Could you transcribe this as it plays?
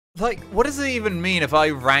Like, what does it even mean if I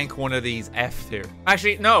rank one of these F tier?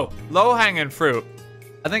 Actually, no. Low-hanging fruit.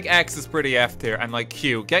 I think X is pretty F tier, and like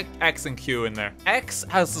Q. Get X and Q in there. X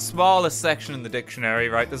has the smallest section in the dictionary,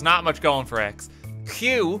 right? There's not much going for X.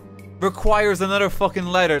 Q requires another fucking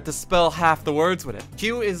letter to spell half the words with it.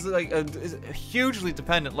 Q is like a hugely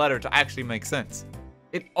dependent letter to actually make sense.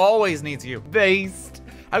 It always needs U. Based.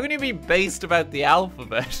 How can you be based about the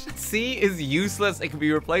alphabet? C is useless. It can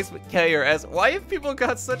be replaced with K or S. Why have people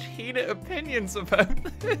got such heated opinions about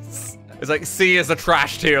this? It's like C is a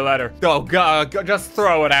trash tier letter. Oh god, just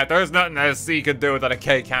throw it out. There's nothing a C can do that a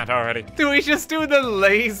K can't already. Do we just do the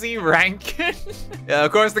lazy ranking? Yeah,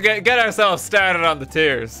 of course, to get ourselves started on the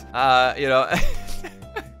tiers. You know,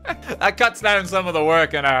 that cuts down some of the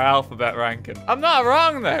work in our alphabet ranking. I'm not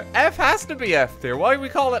wrong there. F has to be F tier. Why do we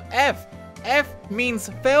call it F? F means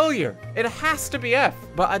failure. It has to be F.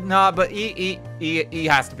 But nah, but E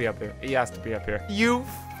has to be up here. E has to be up here. You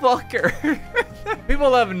fucker.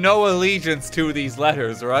 People have no allegiance to these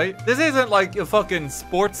letters, right? This isn't like a fucking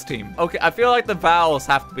sports team. Okay, I feel like the vowels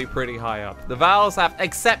have to be pretty high up. The vowels have,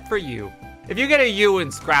 except for U. If you get a U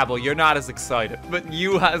in Scrabble, you're not as excited. But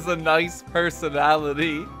U has a nice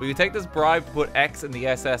personality. Will you take this bribe to put X in the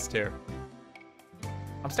SS tier?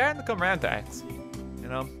 I'm starting to come around to X. You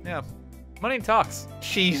know, yeah. Money talks.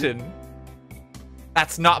 Cheating.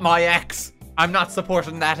 That's not my X. I'm not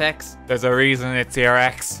supporting that X. There's a reason it's your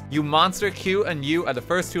X. You monster. Q and U are the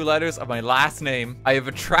first two letters of my last name. I have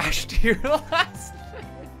a trash tier last name.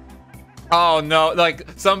 Oh no, like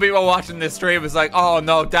some people watching this stream is like, oh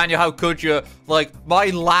no, Daniel, how could you? Like, my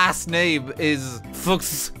last name is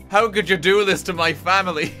Fuchs. How could you do this to my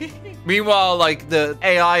family? Meanwhile, like, the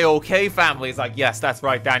AI-OK family is like, yes, that's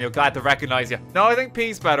right, Daniel. Glad to recognize you. No, I think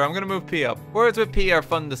P's better. I'm gonna move P up. Words with P are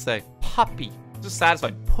fun to say. Puppy. Just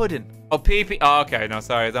satisfied. Pudding. Oh, P. Oh, okay. No,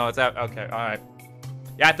 sorry. No, it's out. Okay, all right.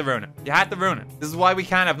 You had to ruin it. You had to ruin it. This is why we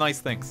can't have nice things.